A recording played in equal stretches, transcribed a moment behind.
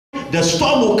the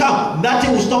storm will come,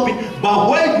 nothing will stop it. But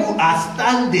when you are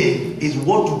standing is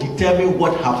what will determine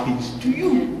what happens to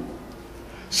you.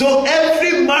 So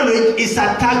every marriage is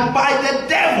attacked by the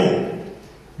devil.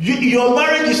 Your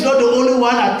marriage is not the only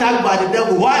one attacked by the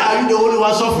devil. Why are you the only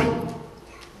one suffering?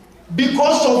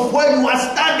 Because of where you are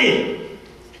standing.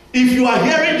 If you are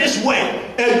hearing this word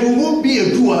and you won't be a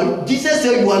doer, Jesus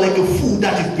said you are like a fool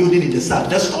that is building in the sand.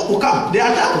 The storm will come, the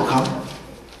attack will come,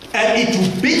 and it will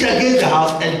beat against the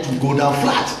house and it will go down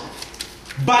flat.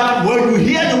 But when you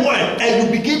hear the word and you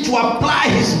begin to apply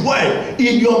his word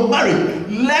in your marriage,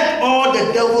 let all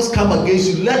the devils come against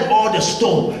you, let all the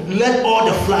storm, let all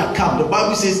the flood come. The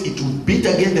Bible says it will beat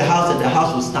against the house and the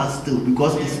house will stand still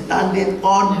because it's standing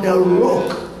on the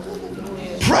rock.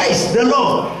 Praise the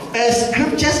Lord. And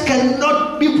scriptures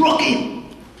cannot be broken.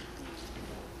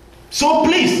 So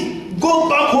please, go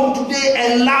back home today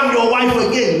and love your wife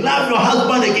again. Love your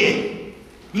husband again.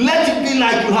 Let it be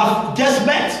like you have just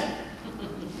met.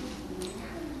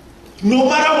 No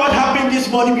matter what happened this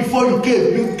morning before you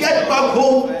came, you get back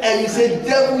home and you say,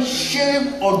 devil,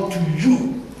 shame unto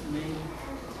you.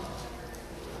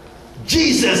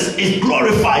 Jesus is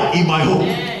glorified in my home.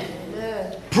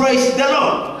 Praise the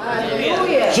Lord.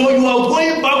 Hallelujah. So you are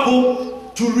going back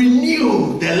home to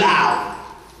renew the love.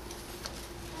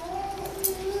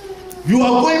 You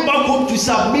are going back home to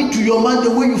submit to your man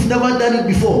the way you've never done it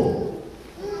before.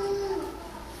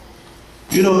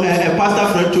 You know, a pastor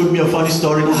friend told me a funny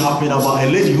story that happened about a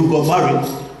lady who got married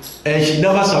and she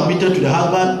never submitted to the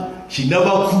husband. She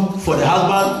never cooked for the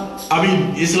husband. I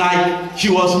mean, it's like she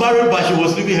was married but she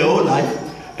was living her own life.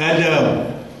 And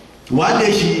one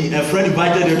day a friend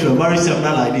invited her to a marriage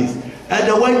seminar like this. And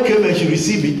the wife came and she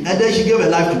received it. And then she gave her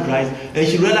life to Christ. And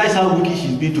she realized how wicked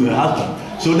she's been to her husband.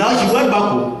 So now she went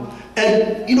back home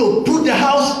and, you know, put the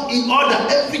house in order.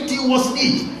 Everything was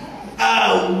neat.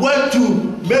 Went to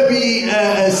maybe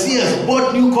CS,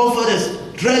 bought new comforters,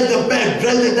 dressed the bed,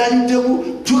 dressed the dining table,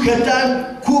 took her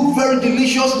time, cooked very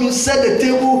delicious meals, set the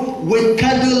table with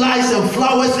candle lights and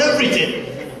flowers, everything.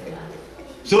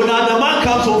 So now the man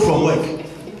comes home from work.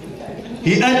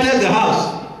 He entered the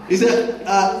house. He said,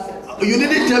 you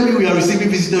didn't tell me we are receiving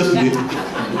visitors today.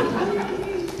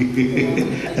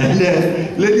 And the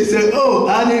lady said, oh,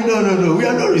 honey, no, we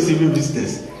are not receiving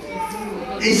visitors.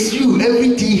 It's you,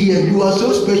 everything here, you are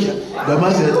so special. The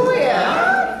man said, wait.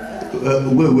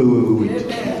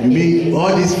 You mean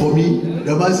all this for me?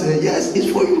 The man said, yes, it's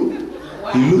for you.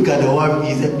 He looked at the wife,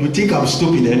 he said, you think I'm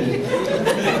stupid, eh?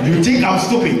 You think I'm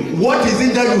stupid? What is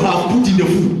it that you have put in the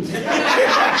food?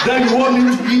 That you want me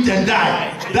to eat and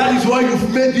die? That is why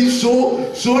you've made it so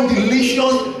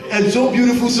delicious and so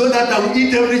beautiful so that I will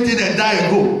eat everything and die and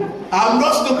go. I'm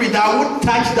not stupid, I won't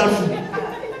touch that food.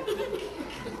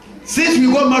 Since we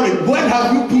got married, when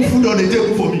have you put food on the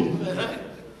table for me?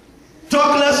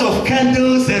 Talk less of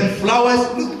candles and flowers.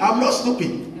 Look, I'm not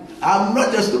stupid. I'm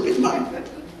not a stupid man.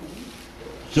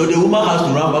 So the woman has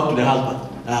to run back to the husband.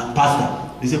 Pastor.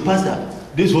 He said, Pastor,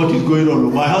 this is what is going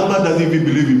on. My husband doesn't even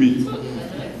believe in me.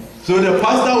 So the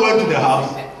pastor went to the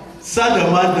house, sat the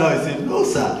man down and said, no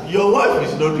sir, your wife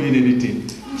is not doing anything.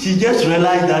 She just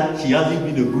realized that she hasn't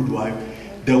been a good wife.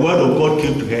 The word of God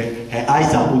came to her, her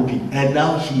eyes are open, and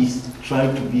now she's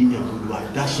trying to be a good wife.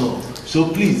 That's all. So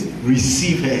please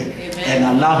receive her. Amen. And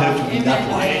allow her to be that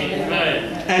wife.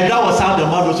 Amen. And that was how the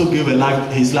man also gave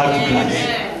his life to Christ.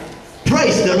 Amen.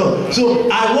 Praise the Lord. So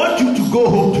I want you to go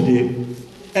home today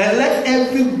and let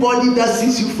everybody that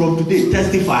sees you from today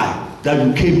testify that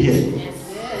you came here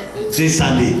this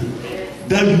Sunday,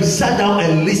 that you sat down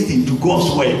and listened to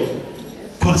God's word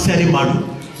concerning marriage.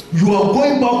 You are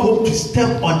going back home to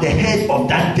step on the head of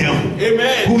that devil.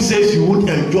 Amen. Who says you won't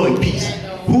enjoy peace,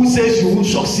 who says you won't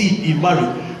succeed in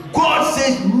marriage. God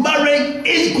says marriage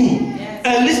is good.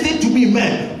 And listen to me,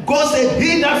 man. God said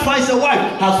he that finds a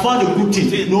wife has found a good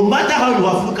thing. No matter how you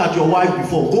have looked at your wife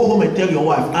before, go home and tell your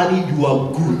wife, Annie, you are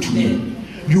good to me.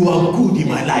 You are good in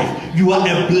my life. You are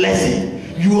a blessing.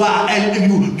 You are not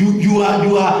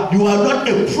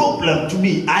a problem to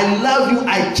me. I love you,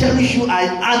 I cherish you, I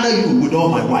honor you with all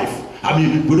my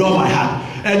with all my heart.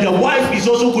 And the wife is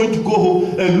also going to go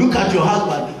home and look at your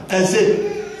husband and say,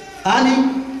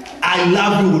 honey, I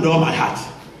love you with all my heart.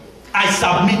 I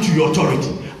submit to your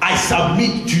authority. I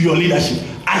submit to your leadership.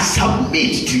 I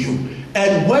submit to you.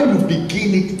 And when you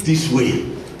begin it this way,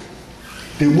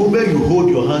 the moment you hold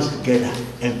your hands together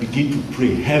and begin to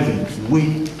pray, heaven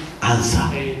will answer.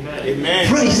 Amen.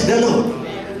 Praise the Lord.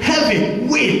 Heaven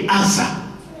will answer.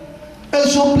 And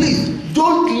so please,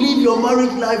 don't live your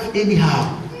marriage life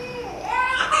anyhow.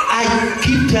 I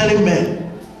keep telling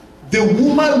men, the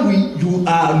woman you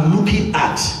are looking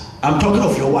at, I'm talking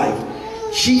of your wife,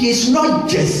 she is not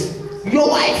just your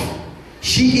wife.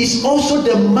 She is also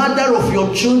the mother of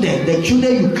your children, the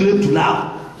children you claim to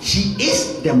love. She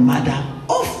is the mother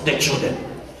of the children.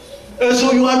 And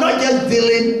so you are not just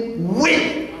dealing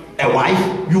with a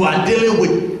wife, you are dealing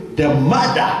with the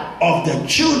mother of the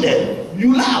children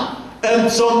you love.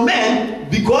 And some men,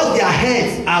 because their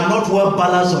heads are not well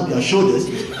balanced on their shoulders,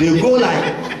 they go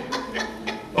like,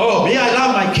 oh, me, I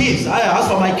love my kids. As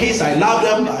for my kids, I love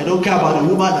them. I don't care about the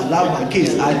woman. I love my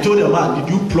kids. I told the man,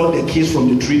 did you pluck the kids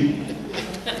from the tree?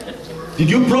 Did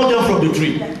you pluck them from the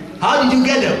tree? How did you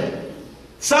get them?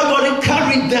 Somebody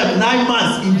carried them 9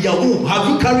 months in their womb. Have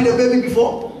you carried a baby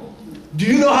before? Do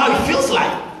you know how it feels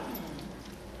like?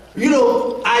 You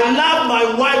know, I love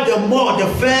my wife the more the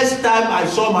first time I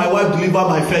saw my wife deliver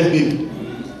my first baby.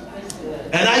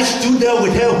 And I stood there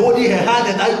with her holding her hand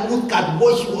and I looked at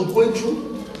what she was going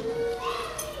through.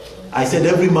 I said,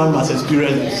 every man must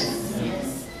experience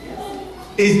this.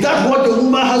 Is that what the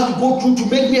woman has to go through to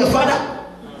make me a father?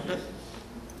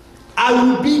 I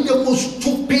will be the most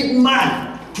stupid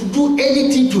man to do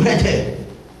anything to hurt her.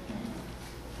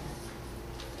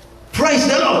 Praise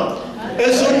the Lord.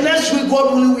 And so next week,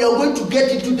 God willing, we are going to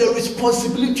get into the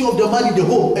responsibility of the man in the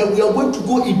home, and we are going to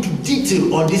go into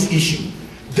detail on this issue.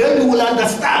 Then you will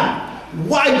understand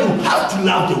why you have to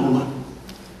love the woman.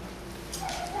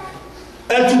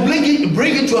 And to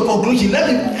bring it to a conclusion, let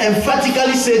me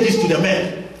emphatically say this to the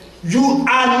men. You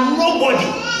are nobody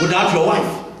without your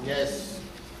wife. Yes.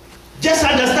 Just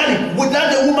understand it.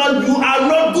 Without the woman, you are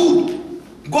not good.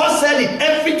 God said it.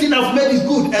 Everything I've made is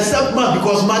good except man,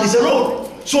 because man is a road.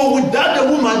 So without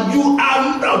the woman, you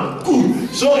are not good.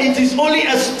 So it is only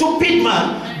a stupid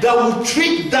man that will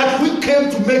treat that we came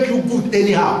to make you good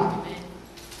anyhow.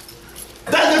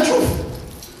 That's the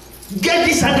truth. Get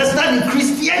this understanding.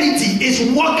 Christianity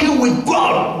is working with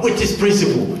God with his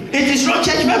principle. It is not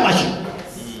church membership.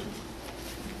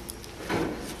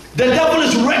 The devil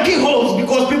is wrecking homes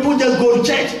because people just go to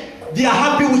church. They are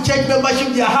happy with church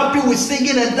membership. They are happy with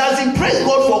singing and dancing. Praise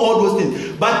God for all those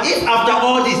things. But if after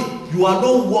all this, you are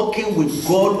not working with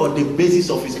God on the basis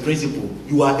of his principle,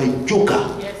 you are a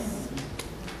joker. Yes.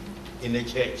 In the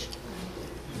church.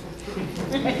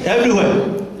 Everywhere.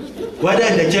 Whether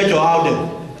in the church or out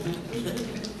there.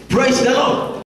 Praise the Lord.